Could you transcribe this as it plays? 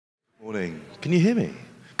Morning. Can you hear me?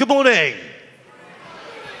 Good morning.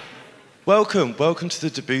 Welcome to the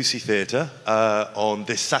Debussy Theatre on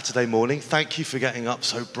this Saturday morning. Thank you for getting up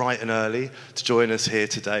so bright and early to join us here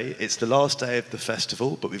today. It's the last day of the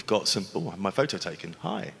festival, but we've got some... Oh, I have my photo taken.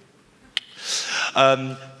 Hi.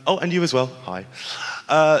 Oh, and you as well. Hi.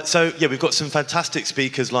 So, yeah, we've got some fantastic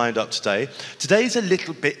speakers lined up today. Today's a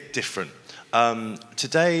little bit different.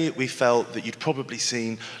 Today we felt that you'd probably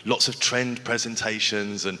seen lots of trend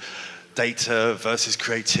presentations and data versus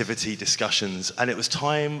creativity discussions, and it was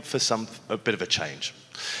time for a bit of a change.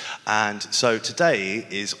 And so today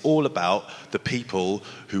is all about the people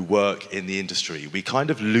who work in the industry. We kind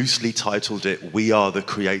of loosely titled it, We Are the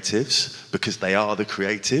Creatives, because they are the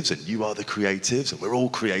creatives and you are the creatives and we're all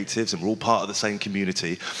creatives and we're all part of the same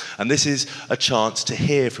community. And this is a chance to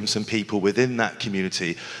hear from some people within that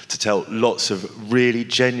community to tell lots of really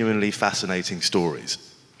genuinely fascinating stories.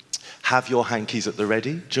 Have your hankies at the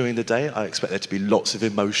ready during the day. I expect there to be lots of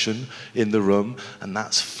emotion in the room, and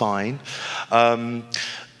that's fine.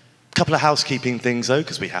 Couple of housekeeping things though,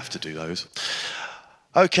 because we have to do those.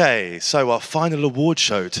 Okay, so our final award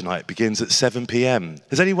show tonight begins at 7 p.m.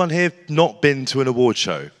 Has anyone here not been to an award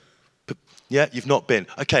show? Yeah, you've not been.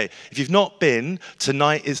 Okay, if you've not been,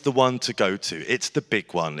 tonight is the one to go to. It's the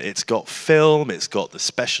big one. It's got film, it's got the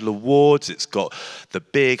special awards, it's got the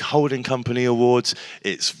big holding company awards.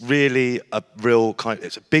 It's really a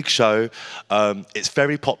it's a big show. It's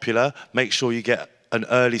very popular. Make sure you get an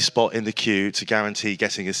early spot in the queue to guarantee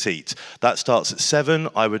getting a seat. That starts at 7.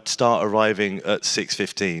 I would start arriving at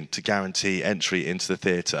 6:15 to guarantee entry into the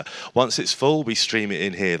theatre. Once it's full, we stream it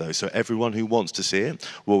in here though, so everyone who wants to see it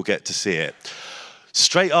will get to see it.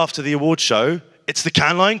 Straight after the award show, it's the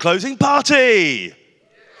Cannes Lions closing party!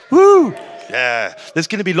 Woo! Yeah, there's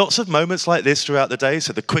going to be lots of moments like this throughout the day,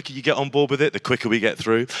 so the quicker you get on board with it, the quicker we get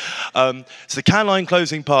through. It's the Cannes Lions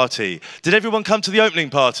closing party. Did everyone come to the opening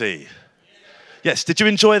party? Yes, did you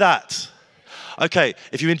enjoy that? Okay,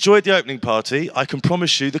 if you enjoyed the opening party, I can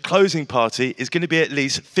promise you the closing party is going to be at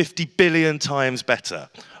least 50 billion times better,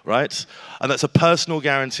 right? And that's a personal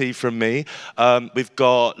guarantee from me. We've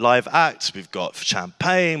got live acts, we've got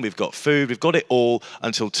champagne, we've got food, we've got it all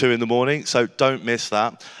until 2 in the morning, so don't miss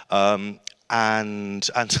that. And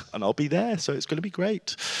I'll be there, so it's going to be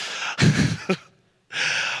great.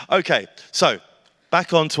 Okay, so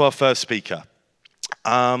back on to our first speaker.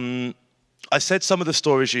 I said some of the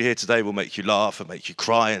stories you hear today will make you laugh and make you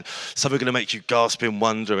cry, and some are going to make you gasp in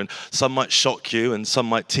wonder, and some might shock you, and some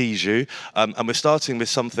might tease you. And we're starting with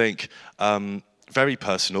something very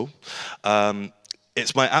personal.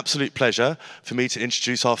 It's my absolute pleasure for me to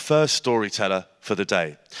introduce our first storyteller for the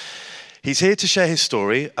day. He's here to share his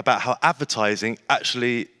story about how advertising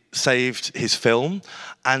actually saved his film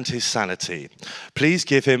and his sanity. Please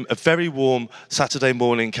give him a very warm Saturday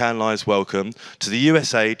morning Cannes Lions welcome to the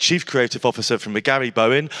USA Chief Creative Officer from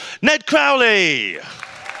mcgarrybowen, Ned Crowley!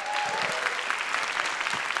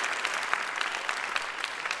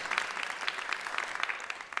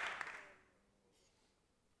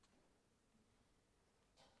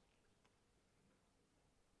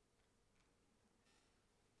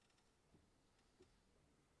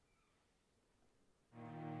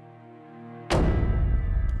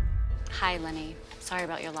 Hi, Lenny. Sorry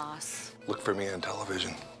about your loss. Look for me on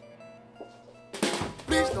television.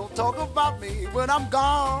 Please don't talk about me when I'm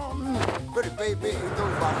gone. Pretty baby,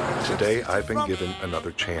 Today, I've been given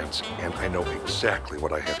another chance, and I know exactly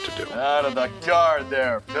what I have to do. Out of the car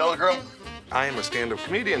there, Pilgrim. I am a stand-up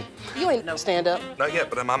comedian. You ain't no stand-up. Not yet,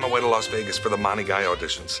 but I'm on my way to Las Vegas for the Monty Guy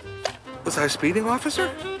auditions. Was I a speeding officer?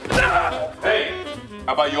 Hey,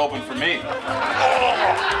 how about you open for me?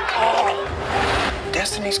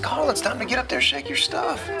 Destiny's calling. It's time to get up there, shake your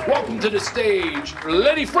stuff. Welcome to the stage,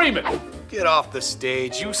 Lenny Freeman. Get off the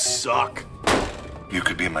stage. You suck. You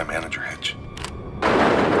could be my manager, Hitch.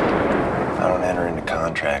 I don't enter into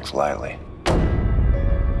contracts lightly.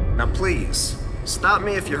 Now, please, stop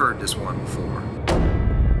me if you heard this one before.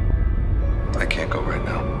 I can't go right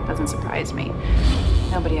now. Doesn't surprise me.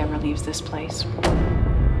 Nobody ever leaves this place.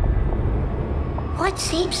 What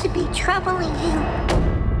seems to be troubling you?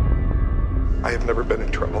 I have never been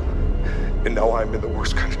in trouble, and now I'm in the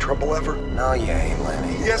worst kind of trouble ever. No, you ain't,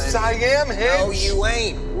 Lenny. Yes, I am, Hitch. No, you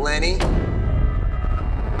ain't, Lenny.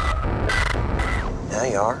 Now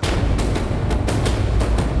you are.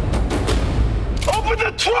 Open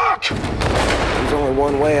the truck! There's only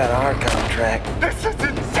one way on our contract. This is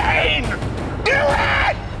insane! Do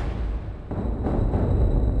it!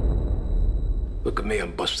 Look at me,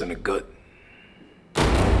 I'm busting a gut.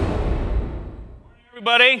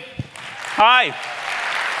 Everybody, hi.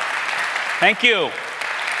 Thank you.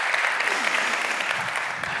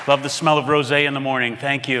 Love the smell of rosé in the morning.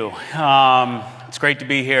 Thank you. It's great to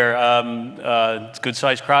be here. It's a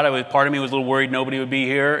good-sized crowd. Part of me was a little worried nobody would be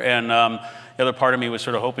here, and the other part of me was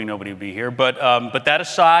sort of hoping nobody would be here. But that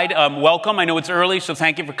aside, welcome. I know it's early, so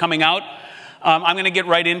thank you for coming out. I'm going to get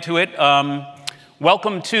right into it.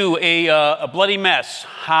 Welcome to a bloody mess,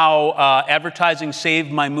 how advertising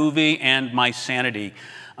saved my movie and my sanity.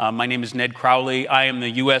 My name is Ned Crowley. I am the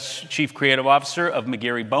U.S. Chief Creative Officer of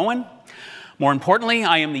mcgarrybowen. More importantly,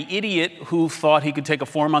 I am the idiot who thought he could take a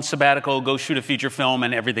 4-month sabbatical, go shoot a feature film,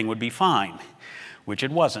 and everything would be fine, which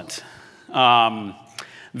it wasn't.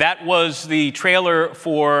 That was the trailer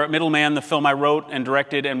for Middleman, the film I wrote and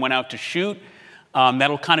directed and went out to shoot.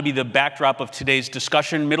 That'll kind of be the backdrop of today's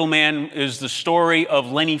discussion. Middleman is the story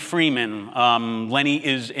of Lenny Freeman. Lenny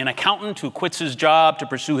is an accountant who quits his job to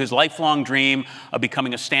pursue his lifelong dream of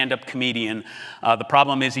becoming a stand-up comedian. The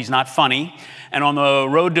problem is he's not funny. And on the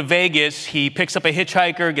road to Vegas, he picks up a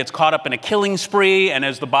hitchhiker, gets caught up in a killing spree, and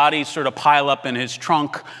as the bodies sort of pile up in his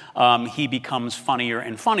trunk, he becomes funnier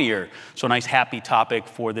and funnier. So a nice happy topic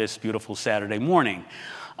for this beautiful Saturday morning.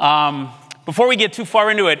 Before we get too far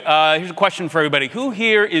into it, here's a question for everybody. Who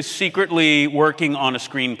here is secretly working on a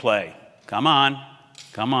screenplay? Come on,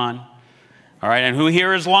 come on. All right, and who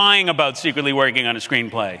here is lying about secretly working on a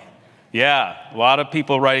screenplay? Yeah, a lot of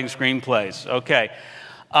people writing screenplays. Okay.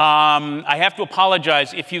 I have to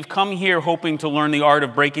apologize. If you've come here hoping to learn the art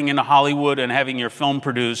of breaking into Hollywood and having your film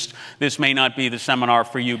produced, this may not be the seminar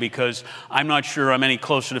for you because I'm not sure I'm any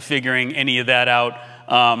closer to figuring any of that out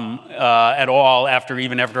at all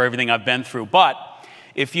even after everything I've been through. But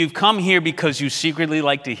if you've come here because you secretly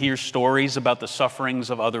like to hear stories about the sufferings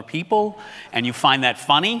of other people and you find that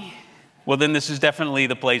funny, well, then this is definitely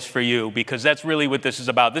the place for you because that's really what this is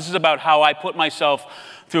about. This is about how I put myself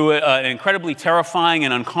through an incredibly terrifying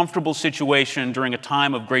and uncomfortable situation during a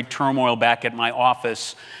time of great turmoil back at my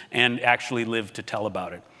office and actually lived to tell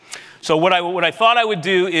about it. So what I thought I would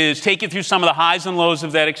do is take you through some of the highs and lows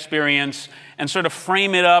of that experience and sort of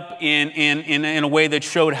frame it up in a way that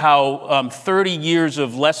showed how 30 years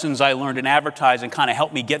of lessons I learned in advertising kind of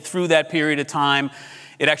helped me get through that period of time.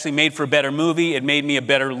 It actually made for a better movie. It made me a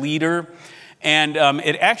better leader. And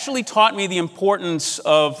it actually taught me the importance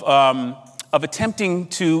of attempting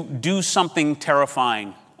to do something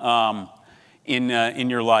terrifying in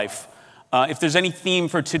your life. If there's any theme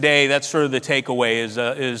for today, that's sort of the takeaway,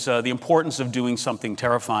 is the importance of doing something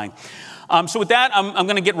terrifying. So with that, I'm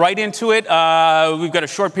going to get right into it. We've got a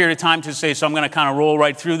short period of time to say, so I'm going to kind of roll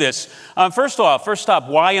right through this. First stop,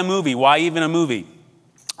 why a movie? Why even a movie?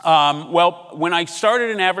 Well, when I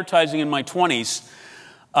started in advertising in my 20s,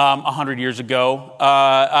 100 years ago,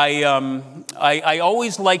 I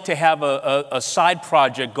always liked to have a side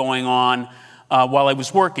project going on while I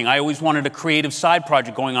was working. I always wanted a creative side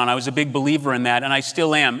project going on. I was a big believer in that, and I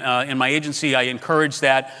still am. In my agency, I encourage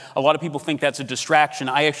that. A lot of people think that's a distraction.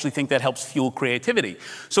 I actually think that helps fuel creativity.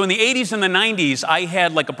 So in the 80s and the 90s, I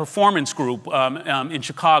had like a performance group in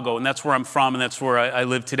Chicago, and that's where I'm from, and that's where I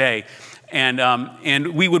live today.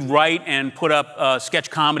 And we would write and put up sketch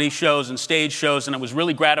comedy shows and stage shows, and it was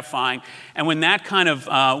really gratifying. And when that kind of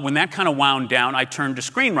wound down, I turned to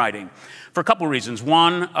screenwriting for a couple of reasons.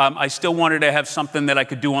 One, I still wanted to have something that I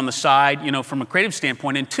could do on the side, you know, from a creative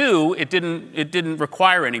standpoint. And two, it didn't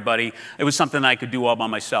require anybody. It was something I could do all by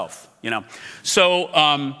myself, you know. So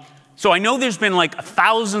I know there's been like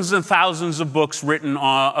thousands and thousands of books written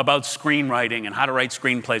about screenwriting and how to write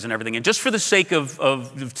screenplays and everything. And just for the sake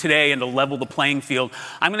of today and to level the playing field,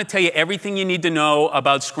 I'm going to tell you everything you need to know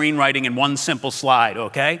about screenwriting in one simple slide,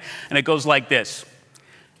 okay? And it goes like this.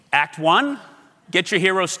 Act 1, get your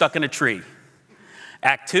hero stuck in a tree.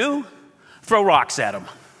 Act 2, throw rocks at him.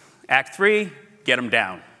 Act 3, get him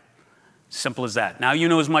down. Simple as that. Now you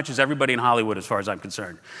know as much as everybody in Hollywood as far as I'm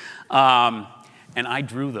concerned. And I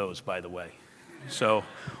drew those, by the way. So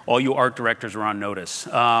all you art directors are on notice.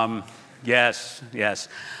 Yes.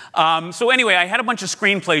 So anyway, I had a bunch of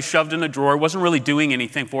screenplays shoved in a drawer. Wasn't really doing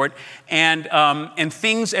anything for it. And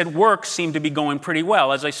things at work seemed to be going pretty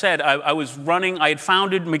well. As I said, I had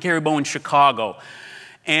founded mcgarrybowen Chicago.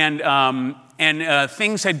 And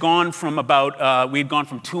things had gone from we had gone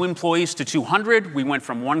from 2 employees to 200. We went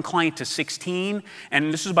from 1 client to 16.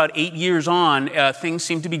 And this is about 8 years on. Things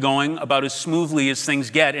seemed to be going about as smoothly as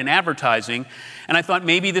things get in advertising. And I thought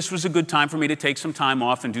maybe this was a good time for me to take some time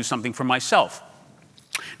off and do something for myself.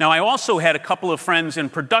 Now, I also had a couple of friends in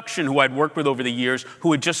production who I'd worked with over the years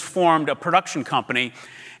who had just formed a production company.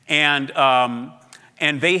 And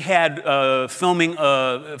and they had filming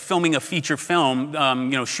a feature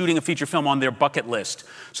film, shooting a feature film on their bucket list.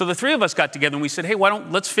 So the three of us got together and we said, hey,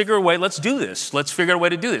 let's figure a way, let's do this. Let's figure out a way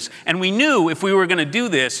to do this. And we knew if we were going to do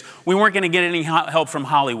this, we weren't going to get any help from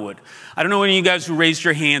Hollywood. I don't know any of you guys who raised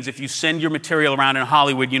your hands. If you send your material around in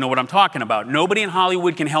Hollywood, you know what I'm talking about. Nobody in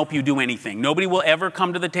Hollywood can help you do anything. Nobody will ever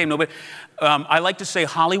come to the table. I like to say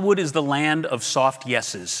Hollywood is the land of soft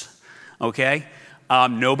yeses, okay?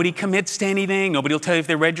 Nobody commits to anything. Nobody will tell you if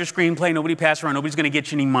they read your screenplay. Nobody passes around. Nobody's going to get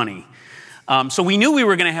you any money. So we knew we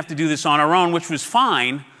were going to have to do this on our own, which was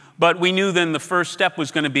fine. But we knew then the first step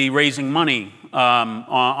was going to be raising money on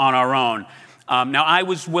our own. Now, I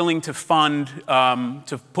was willing to fund,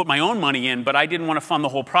 to put my own money in, but I didn't want to fund the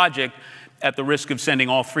whole project at the risk of sending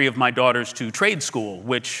all three of my daughters to trade school,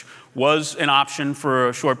 which was an option for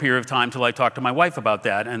a short period of time till I talked to my wife about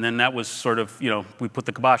that. And then that was sort of, we put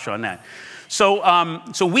the kibosh on that. So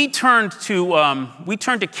we turned to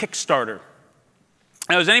Kickstarter.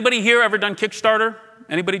 Now, has anybody here ever done Kickstarter?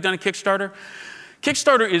 Anybody done a Kickstarter?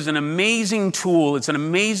 Kickstarter is an amazing tool. It's an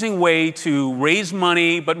amazing way to raise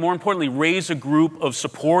money, but more importantly, raise a group of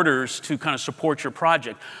supporters to kind of support your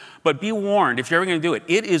project. But be warned, if you're ever going to do it,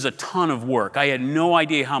 it is a ton of work. I had no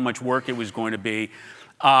idea how much work it was going to be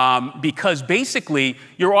because basically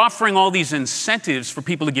you're offering all these incentives for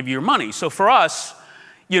people to give you your money. So for us,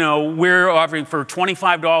 we're offering for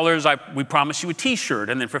 $25, we promise you a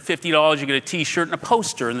T-shirt, and then for $50 you get a T-shirt and a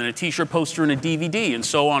poster, and then a T-shirt, poster, and a DVD, and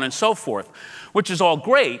so on and so forth, which is all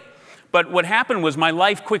great. But what happened was my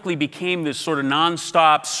life quickly became this sort of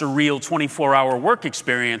nonstop, surreal 24-hour work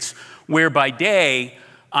experience, where by day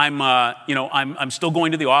I'm still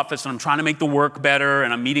going to the office and I'm trying to make the work better,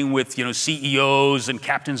 and I'm meeting with CEOs and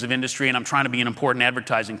captains of industry, and I'm trying to be an important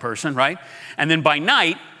advertising person, right? And then by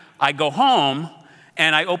night I go home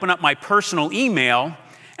and I open up my personal email,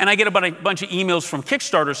 and I get a bunch of emails from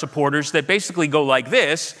Kickstarter supporters that basically go like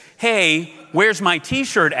this: hey, where's my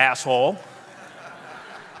T-shirt, asshole?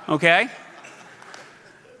 Okay?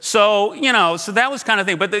 So, so that was kind of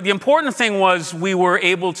thing. But the important thing was we were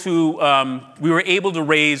able to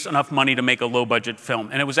raise enough money to make a low-budget film.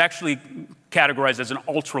 And it was actually categorized as an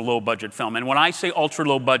ultra-low-budget film. And when I say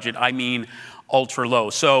ultra-low budget, I mean ultra-low.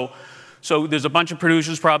 So there's a bunch of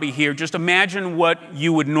producers probably here. Just imagine what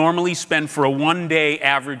you would normally spend for a one-day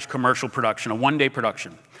average commercial production, a one-day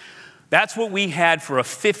production. That's what we had for a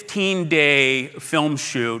 15-day film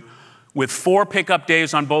shoot with 4 pickup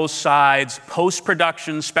days on both sides,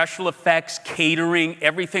 post-production, special effects, catering,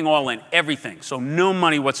 everything all in, everything. So no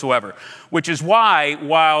money whatsoever, which is why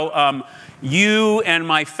while you and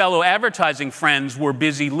my fellow advertising friends were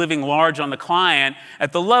busy living large on the client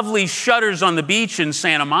at the lovely Shutters on the Beach in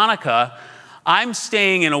Santa Monica, I'm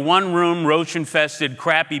staying in a one-room, roach-infested,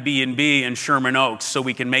 crappy B&B in Sherman Oaks so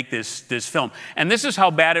we can make this film. And this is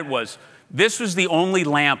how bad it was. This was the only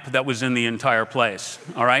lamp that was in the entire place,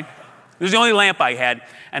 all right? It was the only lamp I had,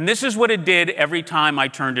 and this is what it did every time I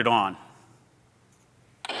turned it on.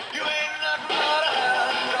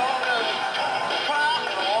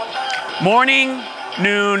 Morning,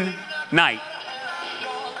 noon, night.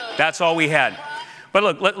 That's all we had. But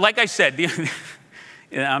look, like I said,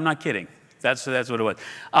 I'm not kidding. That's what it was.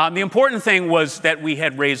 The important thing was that we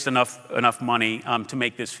had raised enough money to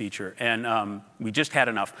make this feature, and we just had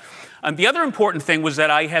enough. The other important thing was that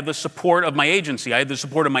I had the support of my agency. I had the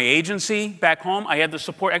support of my agency back home. I had the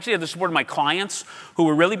support of my clients who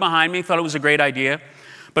were really behind me, thought it was a great idea.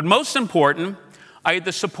 But most important, I had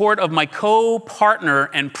the support of my co-partner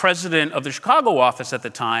and president of the Chicago office at the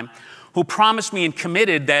time, who promised me and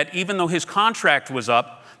committed that even though his contract was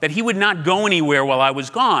up, that he would not go anywhere while I was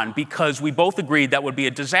gone, because we both agreed that would be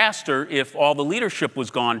a disaster if all the leadership was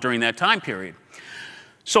gone during that time period.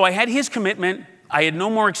 So I had his commitment. I had no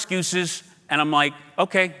more excuses, and I'm like,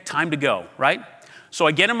 okay, time to go, right? So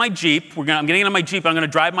I get in my Jeep. I'm getting in my Jeep. I'm going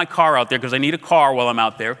to drive my car out there because I need a car while I'm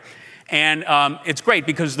out there. And it's great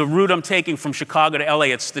because the route I'm taking from Chicago to LA,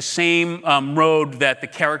 it's the same road that the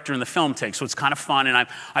character in the film takes. So it's kind of fun. And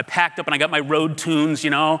I packed up and I got my road tunes,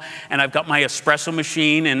 and I've got my espresso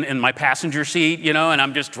machine in my passenger seat, and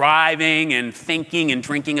I'm just driving and thinking and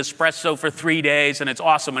drinking espresso for 3 days. And it's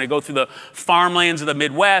awesome. And I go through the farmlands of the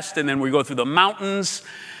Midwest, and then we go through the mountains.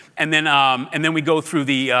 And then we go through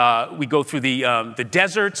the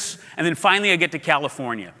deserts. And then finally I get to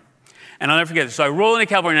California. And I'll never forget this. So I roll into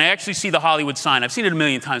California, and I actually see the Hollywood sign. I've seen it a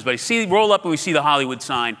million times, but roll up and we see the Hollywood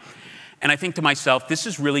sign. And I think to myself, this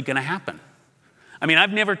is really going to happen. I mean,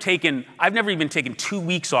 I've never even taken 2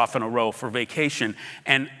 weeks off in a row for vacation.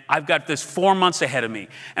 And I've got this 4 months ahead of me.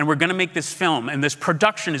 And we're going to make this film. And this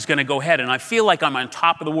production is going to go ahead. And I feel like I'm on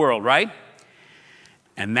top of the world, right?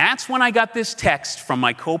 And that's when I got this text from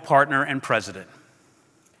my co-partner and president.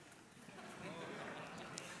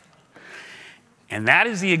 And that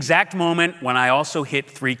is the exact moment when I also hit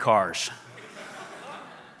 3 cars.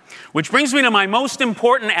 Which brings me to my most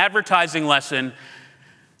important advertising lesson: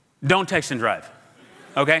 don't text and drive,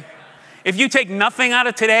 okay? If you take nothing out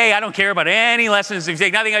of today, I don't care about any lessons. If you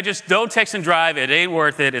take nothing, I just don't text and drive. It ain't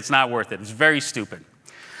worth it. It's not worth it. It's very stupid.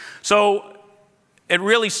 So it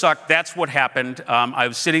really sucked. That's what happened. I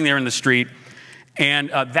was sitting there in the street, and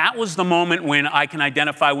that was the moment when I can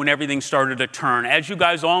identify when everything started to turn. As you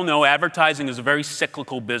guys all know, advertising is a very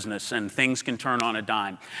cyclical business, and things can turn on a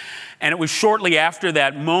dime. And it was shortly after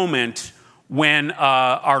that moment when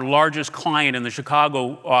our largest client in the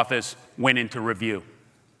Chicago office went into review.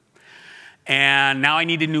 And now I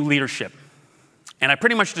needed new leadership. And I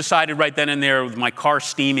pretty much decided right then and there, with my car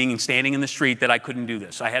steaming and standing in the street, that I couldn't do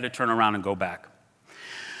this. I had to turn around and go back.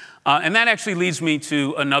 And that actually leads me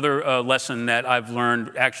to another lesson that I've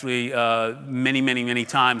learned actually many, many, many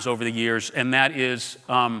times over the years, and that is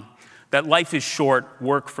that life is short,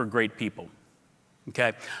 work for great people.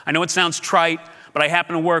 Okay? I know it sounds trite, but I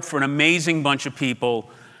happen to work for an amazing bunch of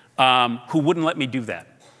people who wouldn't let me do that.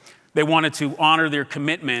 They wanted to honor their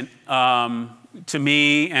commitment to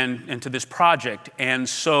me and to this project. And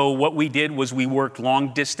so what we did was we worked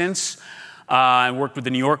long distance. I worked with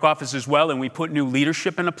the New York office as well, and we put new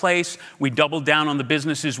leadership into place. We doubled down on the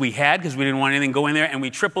businesses we had because we didn't want anything to go in there, and we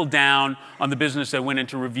tripled down on the business that went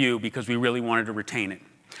into review because we really wanted to retain it.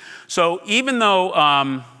 So even though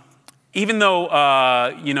a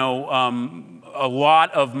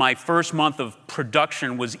lot of my first month of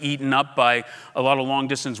production was eaten up by a lot of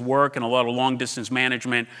long-distance work and a lot of long-distance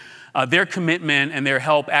management, their commitment and their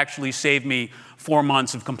help actually saved me 4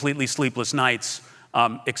 months of completely sleepless nights,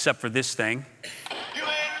 except for this thing.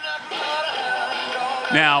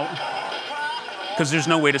 Now, because there's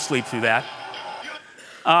no way to sleep through that.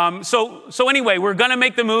 So anyway, we're going to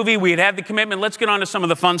make the movie. We had the commitment. Let's get on to some of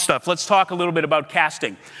the fun stuff. Let's talk a little bit about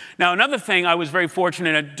casting. Now, another thing I was very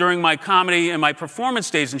fortunate at during my comedy and my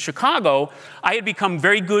performance days in Chicago, I had become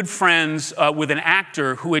very good friends with an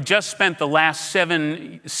actor who had just spent the last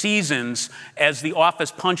 7 seasons as the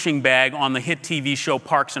office punching bag on the hit TV show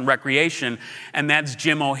Parks and Recreation, and that's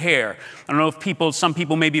Jim O'Heir. I don't know if some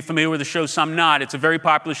people may be familiar with the show, some not. It's a very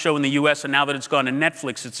popular show in the US, and now that it's gone to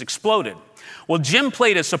Netflix, it's exploded. Well, Jim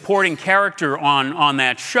played a supporting character on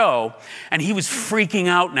that show, and he was freaking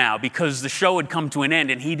out now because the show had come to an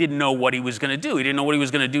end and he didn't know what he was going to do. He didn't know what he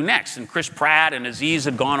was going to do next. And Chris Pratt and Aziz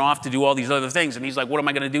had gone off to do all these other things, and he's like, what am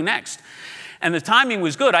I going to do next? And the timing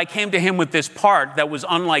was good. I came to him with this part that was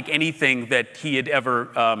unlike anything that he had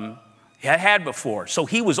ever had before. So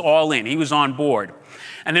he was all in. He was on board.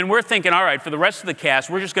 And then we're thinking, all right, for the rest of the cast,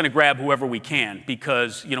 we're just going to grab whoever we can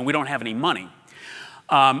because, we don't have any money.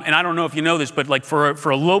 And I don't know if you know this, but like for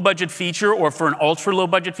a low-budget feature or for an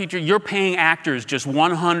ultra-low-budget feature, you're paying actors just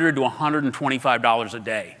 $100 to $125 a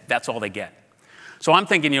day. That's all they get. So I'm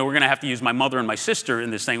thinking, we're going to have to use my mother and my sister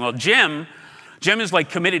in this thing. Well, Jim is like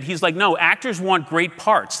committed. He's like, no, actors want great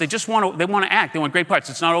parts. They want to act. They want great parts.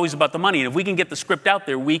 It's not always about the money. And if we can get the script out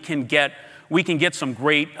there, we can get some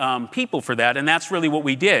great people for that. And that's really what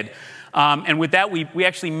we did. And with that, we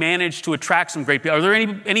actually managed to attract some great people. Are there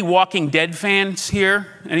any Walking Dead fans here?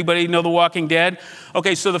 Anybody know The Walking Dead?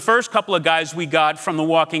 Okay, so the first couple of guys we got from The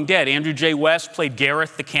Walking Dead, Andrew J. West played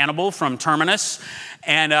Gareth the Cannibal from Terminus,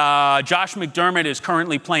 and Josh McDermott is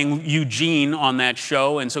currently playing Eugene on that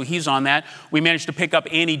show, and so he's on that. We managed to pick up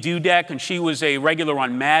Annie Dudek, and she was a regular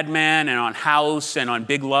on Mad Men and on House and on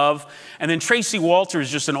Big Love. And then Tracy Walter is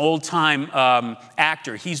just an old-time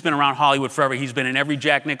actor. He's been around Hollywood forever. He's been in every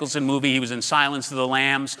Jack Nicholson movie. He was in Silence of the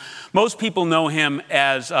Lambs. Most people know him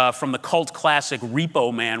as from the cult classic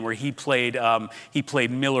Repo Man, where he played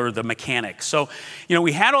Miller the mechanic. So,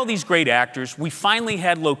 we had all these great actors. We finally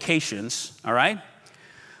had locations, all right?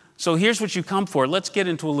 So here's what you come for. Let's get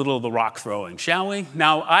into a little of the rock throwing, shall we?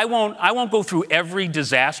 Now, I won't go through every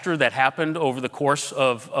disaster that happened over the course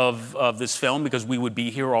of this film because we would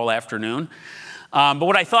be here all afternoon. But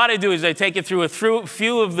what I thought I'd do is I'd take you through a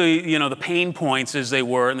few of the, the pain points as they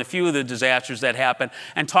were and a few of the disasters that happened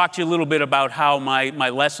and talk to you a little bit about how my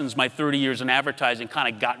lessons, my 30 years in advertising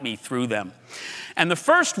kind of got me through them. And the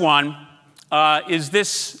first one is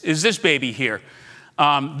this baby here.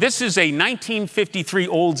 This is a 1953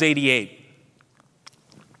 Olds 88.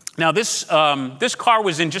 Now, this car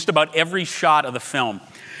was in just about every shot of the film.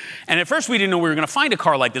 And at first, we didn't know we were going to find a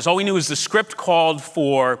car like this. All we knew is the script called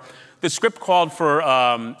for The script called for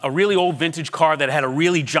a really old vintage car that had a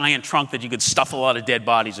really giant trunk that you could stuff a lot of dead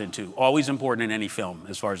bodies into. Always important in any film,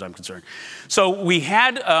 as far as I'm concerned. So we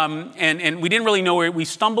had, and we didn't really know where, we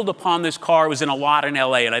stumbled upon this car. It was in a lot in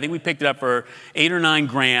LA, and I think we picked it up for $8 or $9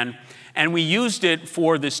 grand. And we used it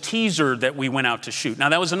for this teaser that we went out to shoot. Now,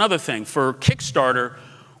 that was another thing. For Kickstarter,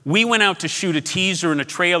 we went out to shoot a teaser and a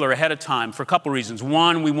trailer ahead of time for a couple reasons.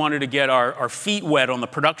 One, we wanted to get our feet wet on the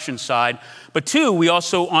production side. But two, we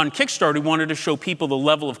also, on Kickstarter, we wanted to show people the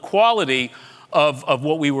level of quality of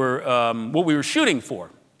what we were shooting for.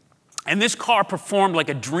 And this car performed like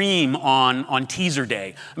a dream on teaser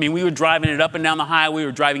day. I mean, we were driving it up and down the highway. We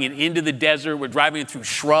were driving it into the desert. We're driving it through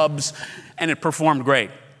shrubs. And it performed great.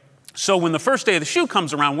 So when the first day of the shoot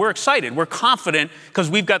comes around, we're excited. We're confident because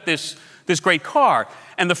we've got this great car.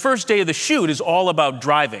 And the first day of the shoot is all about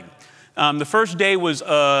driving. The first day was,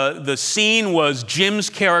 the scene was Jim's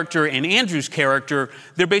character and Andrew's character.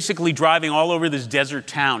 They're basically driving all over this desert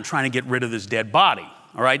town trying to get rid of this dead body.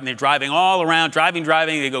 All right, and they're driving all around, driving.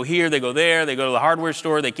 They go here, they go there, they go to the hardware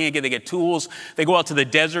store. They get tools. They go out to the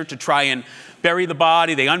desert to try and bury the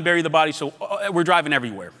body. They unbury the body. So we're driving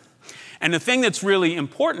everywhere. And the thing that's really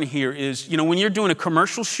important here is, you know, when you're doing a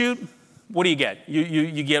commercial shoot, what do you get?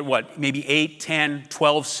 You get what? Maybe 8, 10,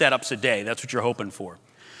 12 setups a day. That's what you're hoping for.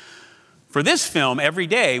 For this film, every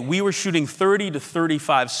day, we were shooting 30 to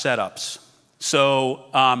 35 setups.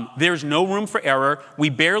 So there's no room for error.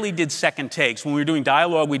 We barely did second takes. When we were doing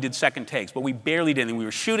dialogue, we did second takes, but we barely did. And we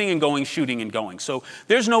were shooting and going. So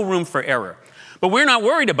there's no room for error. But we're not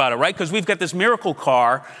worried about it, right? Because we've got this miracle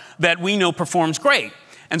car that we know performs great.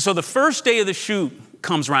 And so the first day of the shoot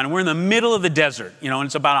comes around, and we're in the middle of the desert, you know, and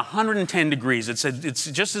it's about 110 degrees. It's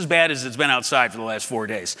just as bad as it's been outside for the last 4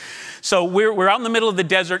 days. So we're out in the middle of the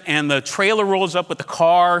desert, and the trailer rolls up with the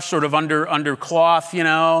car sort of under cloth, you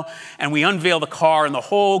know, and we unveil the car, and the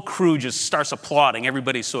whole crew just starts applauding.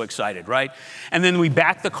 Everybody's so excited, right? And then we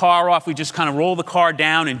back the car off. We just kind of roll the car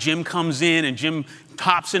down, and Jim comes in, and Jim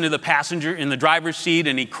hops into the driver's seat,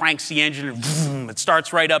 and he cranks the engine, and vroom, it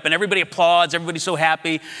starts right up, and everybody applauds. Everybody's so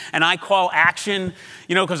happy, and I call action,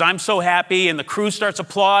 you know, because I'm so happy, and the crew starts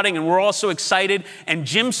applauding, and we're all so excited, and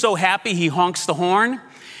Jim's so happy he honks the horn,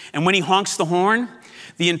 and when he honks the horn,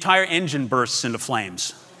 the entire engine bursts into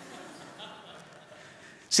flames.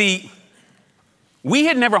 See, we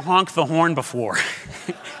had never honked the horn before,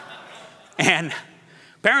 and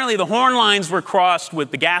apparently the horn lines were crossed with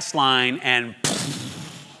the gas line, and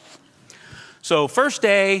so first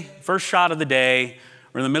day, first shot of the day,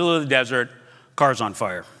 we're in the middle of the desert, car's on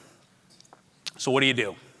fire. So what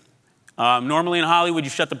do? Normally in Hollywood,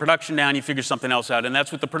 you shut the production down, you figure something else out, and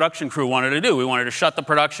that's what the production crew wanted to do. We wanted to shut the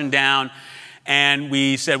production down, and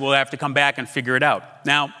we said, we'll have to come back and figure it out.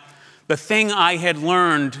 Now, the thing I had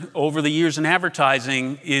learned over the years in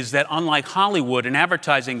advertising is that unlike Hollywood, in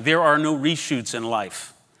advertising, there are no reshoots in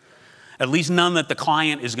life, at least none that the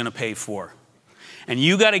client is going to pay for. And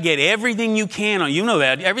you got to get everything you can on, you know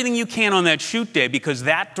that, everything you can on that shoot day, because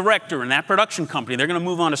that director and that production company, they're going to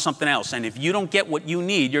move on to something else. And if you don't get what you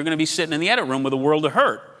need, you're going to be sitting in the edit room with a world of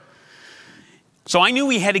hurt. So I knew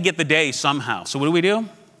we had to get the day somehow. So what do?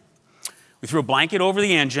 We threw a blanket over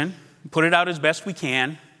the engine, put it out as best we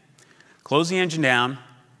can, close the engine down,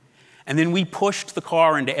 and then we pushed the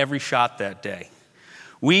car into every shot that day.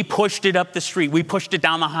 We pushed it up the street. We pushed it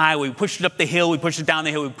down the highway. We pushed it up the hill. We pushed it down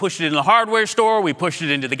the hill. We pushed it in the hardware store. We pushed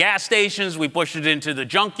it into the gas stations. We pushed it into the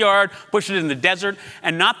junkyard, pushed it in the desert,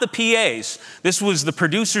 and not the PAs. This was the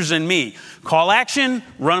producers and me. Call action,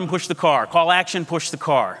 run and push the car. Call action, push the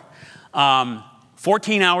car.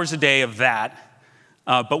 14 hours a day of that,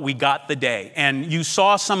 but we got the day. And you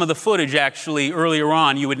saw some of the footage actually earlier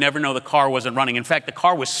on. You would never know the car wasn't running. In fact, the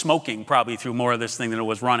car was smoking probably through more of this thing than it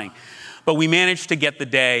was running. But we managed to get the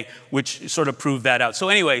day, which sort of proved that out. So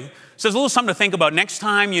anyway, so there's a little something to think about. Next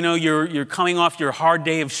time, you know, you're coming off your hard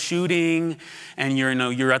day of shooting, and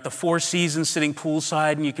you're at the Four Seasons sitting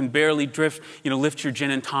poolside, and you can barely lift your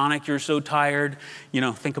gin and tonic. You're so tired. You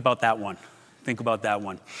know, think about that one. Think about that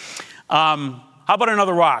one. How about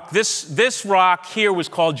another rock? This rock here was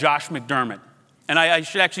called Josh McDermott. And I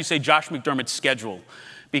should actually say Josh McDermott's schedule,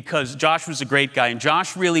 because Josh was a great guy, and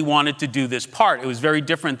Josh really wanted to do this part. It was very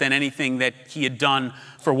different than anything that he had done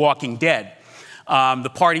for Walking Dead.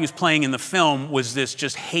 The part he was playing in the film was this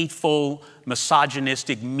just hateful,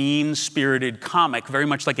 misogynistic, mean-spirited comic, very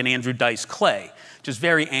much like an Andrew Dice Clay, just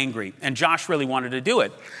very angry. And Josh really wanted to do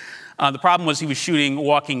it. The problem was he was shooting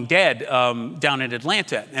Walking Dead down in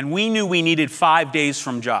Atlanta, and we knew we needed 5 days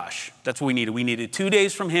from Josh. That's what we needed. We needed 2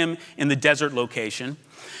 days from him in the desert location.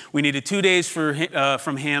 We needed 2 days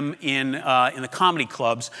from him in the comedy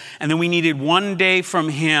clubs. And then we needed 1 day from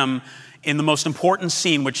him in the most important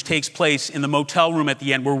scene, which takes place in the motel room at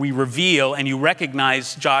the end, where we reveal and you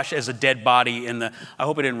recognize Josh as a dead body in the, I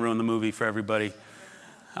hope I didn't ruin the movie for everybody.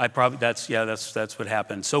 That's what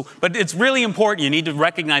happened. So, but it's really important. You need to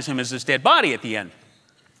recognize him as this dead body at the end.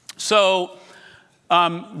 So,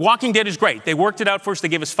 Walking Dead is great. They worked it out first. They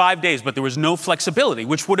gave us 5 days, but there was no flexibility,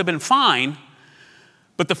 which would have been fine.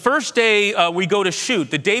 But the first day we go to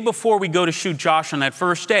shoot, the day before we go to shoot Josh on that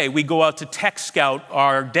first day, we go out to tech scout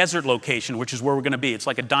our desert location, which is where we're going to be. It's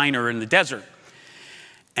like a diner in the desert.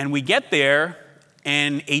 And we get there,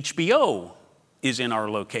 and HBO is in our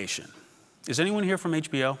location. Is anyone here from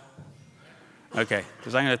HBO? Okay,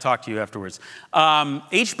 because I'm going to talk to you afterwards.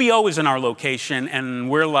 HBO is in our location, and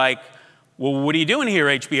we're like, well, what are you doing here,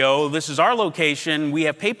 HBO? This is our location. We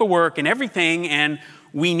have paperwork and everything, and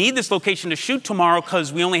we need this location to shoot tomorrow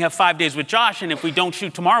because we only have 5 days with Josh, and if we don't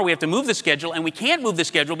shoot tomorrow, we have to move the schedule, and we can't move the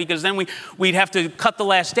schedule because then we'd have to cut the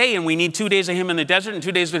last day, and we need 2 days of him in the desert and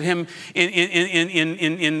 2 days with him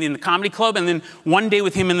in the comedy club, and then 1 day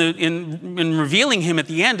with him in revealing him at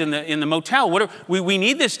the end in the motel. We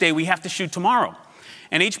need this day. We have to shoot tomorrow.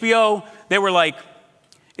 And HBO, they were like,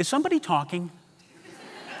 is somebody talking?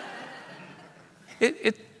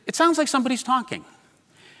 It sounds like somebody's talking.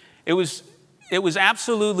 It was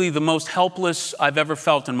absolutely the most helpless I've ever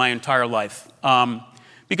felt in my entire life.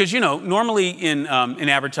 Because, you know, normally in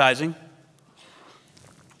advertising,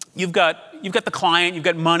 you've got the client, you've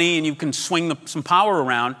got money, and you can swing some power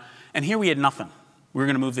around. And here we had nothing. We were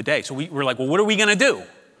going to move the day. So we're like, well, what are we going to do?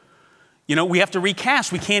 You know, we have to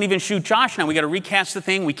recast. We can't even shoot Josh now. We got to recast the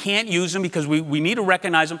thing. We can't use him because we need to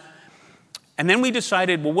recognize him. And then we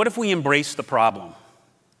decided, well, what if we embrace the problem?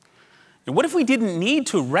 And what if we didn't need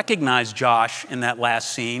to recognize Josh in that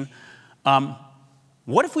last scene?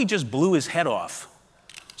 What if we just blew his head off?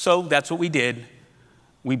 So that's what we did.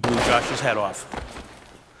 We blew Josh's head off.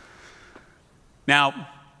 Now,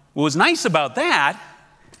 what was nice about that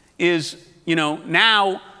is, you know,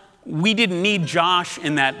 now we didn't need Josh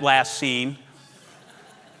in that last scene.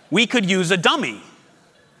 We could use a dummy.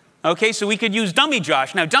 Okay, so we could use Dummy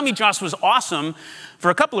Josh. Now, Dummy Josh was awesome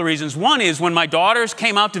for a couple of reasons. One is when my daughters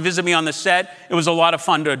came out to visit me on the set, it was a lot of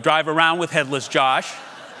fun to drive around with Headless Josh.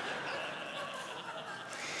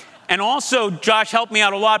 And also, Josh helped me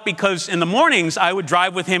out a lot because in the mornings, I would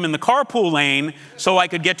drive with him in the carpool lane so I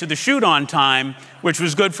could get to the shoot on time, which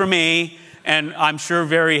was good for me, and I'm sure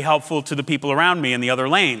very helpful to the people around me in the other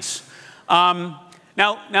lanes.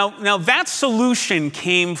 Now that solution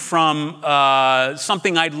came from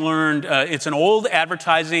something I'd learned. It's an old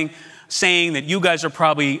advertising saying that you guys are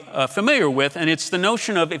probably familiar with, and it's the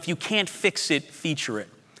notion of if you can't fix it, feature it.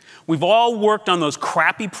 We've all worked on those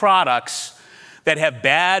crappy products that have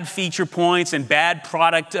bad feature points and bad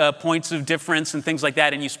product points of difference and things like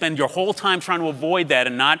that, and you spend your whole time trying to avoid that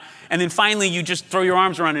and then finally you just throw your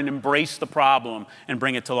arms around and embrace the problem and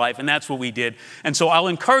bring it to life, and that's what we did. And so I'll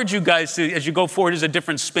encourage you guys to, as you go forward, there's a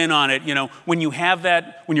different spin on it. You know, when you have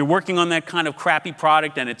that, when you're working on that kind of crappy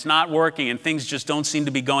product and it's not working and things just don't seem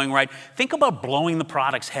to be going right, think about blowing the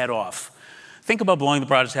product's head off. Think about blowing the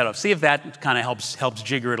product's head off. See if that kind of helps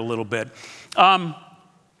jigger it a little bit.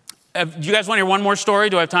 Do you guys want to hear one more story?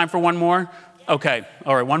 Do I have time for one more? Okay,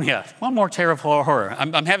 all right, one more tale of horror.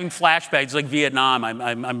 I'm having flashbacks like Vietnam.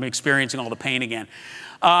 I'm experiencing all the pain again.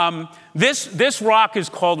 This rock is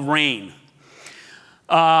called Rain.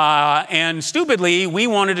 And stupidly, we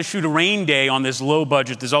wanted to shoot a rain day on this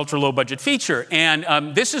ultra low budget feature.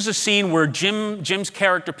 And this is a scene where Jim's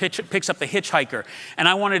character picks up the hitchhiker. And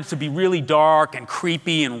I wanted it to be really dark and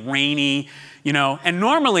creepy and rainy. You know, and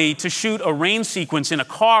normally to shoot a rain sequence in a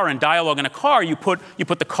car and dialogue in a car, you put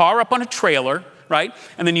the car up on a trailer, right?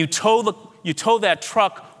 And then you tow that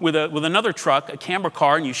truck with another truck, a camera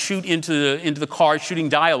car, and you shoot into the car, shooting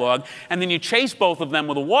dialogue, and then you chase both of them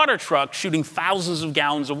with a water truck, shooting thousands of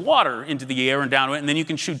gallons of water into the air and down, and then you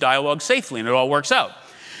can shoot dialogue safely, and it all works out.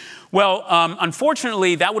 Well,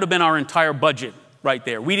 unfortunately, that would have been our entire budget right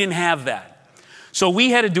there. We didn't have that, so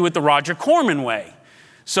we had to do it the Roger Corman way.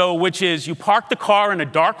 So, which is you park the car in a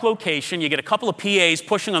dark location, you get a couple of PAs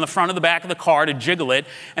pushing on the front of the back of the car to jiggle it,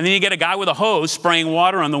 and then you get a guy with a hose spraying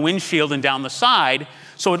water on the windshield and down the side,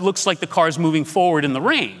 so it looks like the car's moving forward in the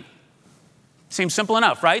rain. Seems simple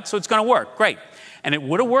enough, right? So it's going to work, great. And it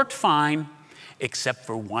would have worked fine, except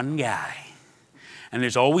for one guy. And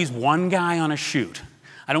there's always one guy on a shoot.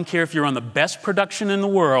 I don't care if you're on the best production in the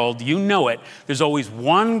world, you know it. There's always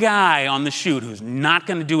one guy on the shoot who's not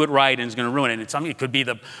going to do it right and is going to ruin it. It could be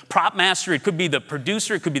the prop master, it could be the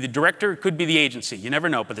producer, it could be the director, it could be the agency. You never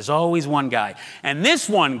know, but there's always one guy. And this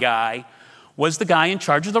one guy was the guy in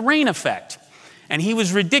charge of the rain effect. And he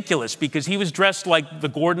was ridiculous because he was dressed like the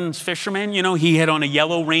Gordon's fisherman. You know, he had on a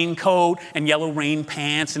yellow raincoat and yellow rain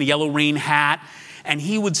pants and a yellow rain hat. And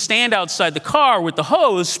he would stand outside the car with the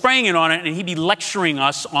hose, spraying it on it, and he'd be lecturing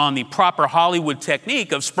us on the proper Hollywood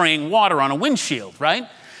technique of spraying water on a windshield, right?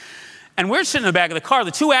 And we're sitting in the back of the car.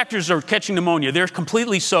 The two actors are catching pneumonia. They're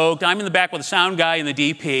completely soaked. I'm in the back with the sound guy and the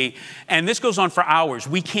DP. And this goes on for hours.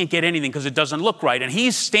 We can't get anything because it doesn't look right. And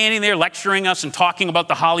he's standing there lecturing us and talking about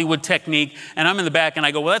the Hollywood technique. And I'm in the back and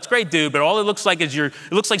I go, well, that's great, dude. But all it looks like is it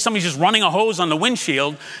looks like somebody's just running a hose on the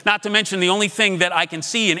windshield. Not to mention the only thing that I can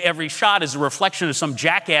see in every shot is a reflection of some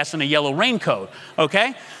jackass in a yellow raincoat,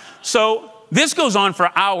 okay? So this goes on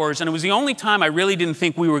for hours. And it was the only time I really didn't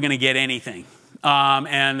think we were going to get anything.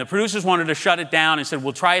 And the producers wanted to shut it down and said,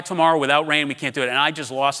 we'll try it tomorrow without rain. We can't do it. And I just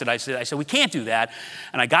lost it. I said, we can't do that.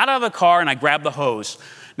 And I got out of the car and I grabbed the hose.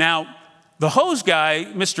 Now, the hose guy,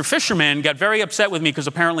 Mr. Fisherman, got very upset with me because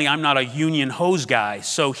apparently I'm not a union hose guy.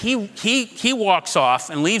 So he walks off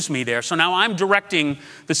and leaves me there. So now I'm directing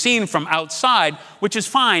the scene from outside, which is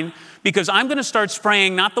fine because I'm going to start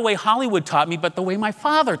spraying not the way Hollywood taught me, but the way my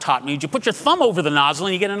father taught me. You put your thumb over the nozzle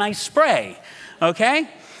and you get a nice spray, okay?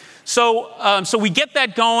 So we get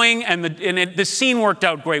that going, and the scene worked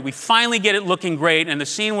out great. We finally get it looking great, and the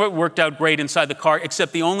scene worked out great inside the car,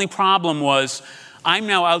 except the only problem was I'm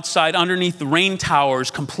now outside underneath the rain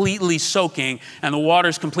towers completely soaking, and the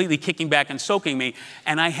water's completely kicking back and soaking me,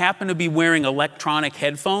 and I happen to be wearing electronic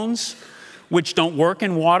headphones, which don't work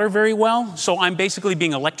in water very well, so I'm basically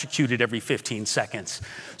being electrocuted every 15 seconds.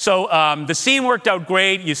 So the scene worked out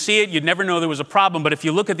great. You see it, you'd never know there was a problem, but if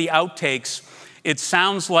you look at the outtakes, it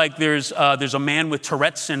sounds like there's a man with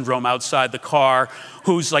Tourette syndrome outside the car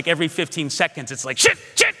who's like every 15 seconds, it's like, shit,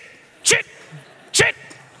 shit, shit, shit.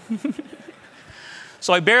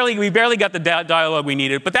 So we barely got the dialogue we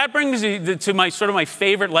needed. But that brings me to my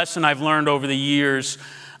favorite lesson I've learned over the years,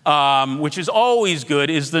 which is always good,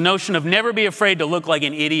 is the notion of never be afraid to look like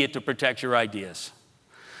an idiot to protect your ideas.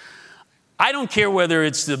 I don't care whether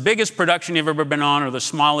it's the biggest production you've ever been on or the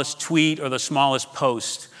smallest tweet or the smallest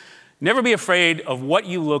post. Never be afraid of what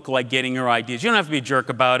you look like getting your ideas. You don't have to be a jerk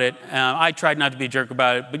about it. I tried not to be a jerk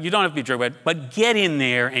about it, but you don't have to be a jerk about it. But get in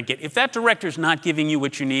there and if that director's not giving you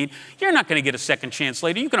what you need, you're not going to get a second chance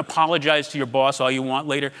later. You can apologize to your boss all you want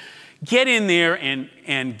later. Get in there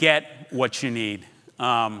and get what you need.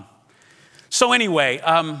 So anyway,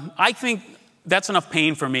 I think that's enough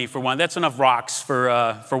pain for me, for one. That's enough rocks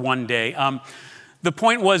for one day. The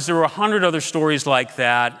point was there were 100 other stories like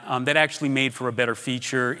that that actually made for a better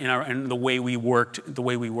feature in the way we worked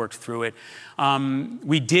through it.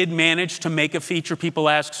 We did manage to make a feature. People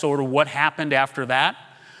ask sort of what happened after that.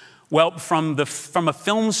 Well, from a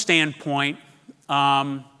film standpoint,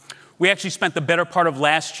 we actually spent the better part of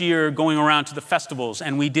last year going around to the festivals,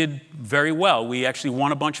 and we did very well. We actually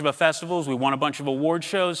won a bunch of festivals. We won a bunch of award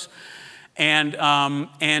shows.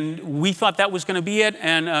 And we thought that was going to be it.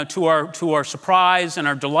 And to our surprise and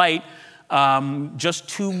our delight, just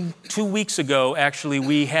two weeks ago, actually,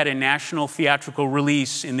 we had a national theatrical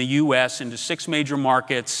release in the U.S. into 6 major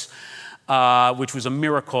markets, which was a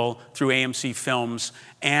miracle through AMC Films.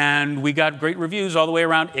 And we got great reviews all the way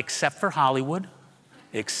around, except for Hollywood.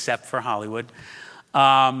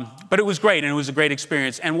 But it was great, and it was a great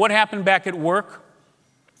experience. And what happened back at work?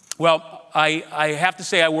 Well, I have to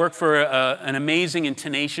say I work for an amazing and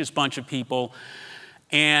tenacious bunch of people,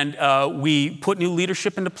 and we put new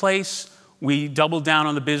leadership into place. We doubled down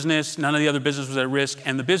on the business. None of the other business was at risk,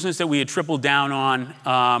 and the business that we had tripled down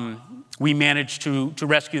on, we managed to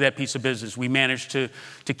rescue that piece of business. We managed to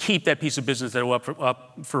keep that piece of business that was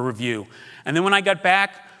up for review. And then when I got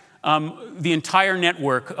back, the entire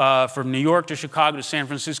network, from New York to Chicago to San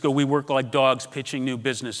Francisco, we worked like dogs pitching new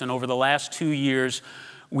business, and over the last 2 years,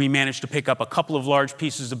 we managed to pick up a couple of large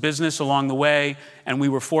pieces of business along the way, and we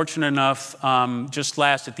were fortunate enough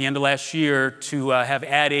at the end of last year to have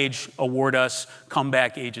Ad Age award us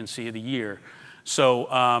Comeback Agency of the Year.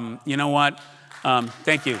 So you know what?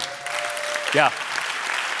 Thank you. Yeah.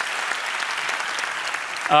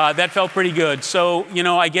 That felt pretty good. So you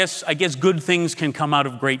know, I guess good things can come out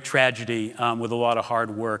of great tragedy with a lot of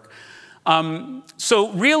hard work.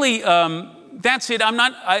 So really. That's it. I'm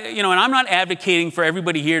not advocating for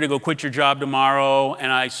everybody here to go quit your job tomorrow,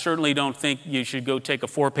 and I certainly don't think you should go take a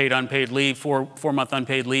 4-month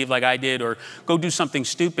unpaid leave like I did, or go do something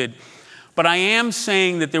stupid. But I am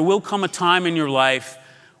saying that there will come a time in your life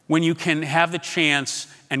when you can have the chance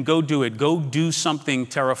and go do it. Go do something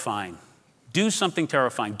terrifying. Do something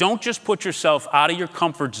terrifying. Don't just put yourself out of your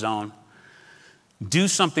comfort zone. Do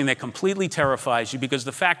something that completely terrifies you, because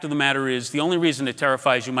the fact of the matter is the only reason it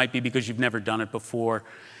terrifies you might be because you've never done it before.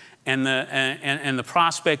 And the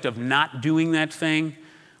prospect of not doing that thing,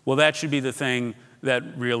 well, that should be the thing that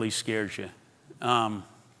really scares you. So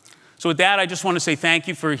with that, I just want to say thank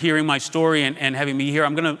you for hearing my story and having me here.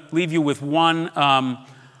 I'm going to leave you with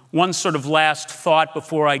one sort of last thought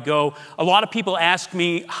before I go. A lot of people ask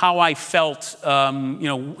me how I felt,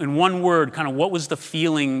 in one word, kind of what was the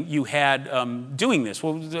feeling you had doing this,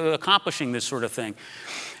 what was accomplishing this sort of thing.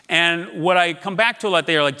 And what I come back to a lot,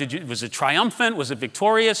 they are like, was it triumphant? Was it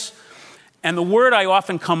victorious? And the word I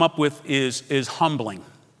often come up with is humbling.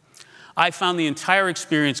 I found the entire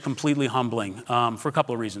experience completely humbling for a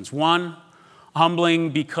couple of reasons. One,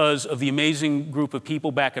 humbling because of the amazing group of people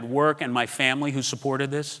back at work and my family who supported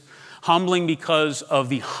this. Humbling because of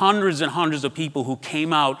the hundreds and hundreds of people who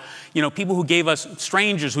came out, people who gave us,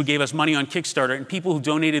 strangers who gave us money on Kickstarter, and people who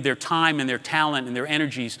donated their time and their talent and their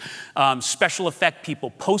energies, special effect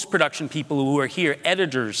people, post-production people who are here,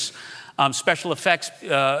 editors, special effects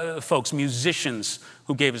folks, musicians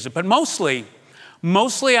who gave us it. But mostly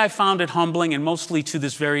I found it humbling, and mostly to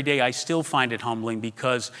this very day, I still find it humbling,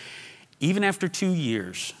 because even after 2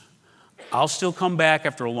 years, I'll still come back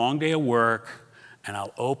after a long day of work, and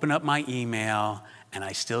I'll open up my email, and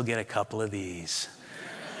I still get a couple of these.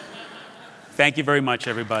 Thank you very much,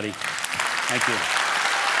 everybody. Thank you.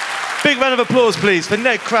 Big round of applause, please, for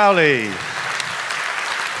Ned Crowley.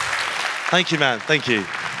 Thank you, man. Thank you.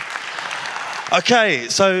 Okay,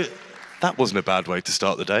 so that wasn't a bad way to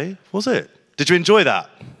start the day, was it? Did you enjoy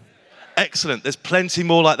that? Excellent. There's plenty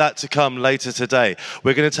more like that to come later today.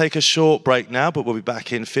 We're going to take a short break now, but we'll be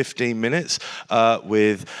back in 15 minutes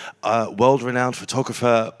with world-renowned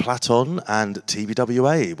photographer Platon and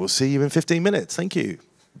TBWA. We'll see you in 15 minutes. Thank you.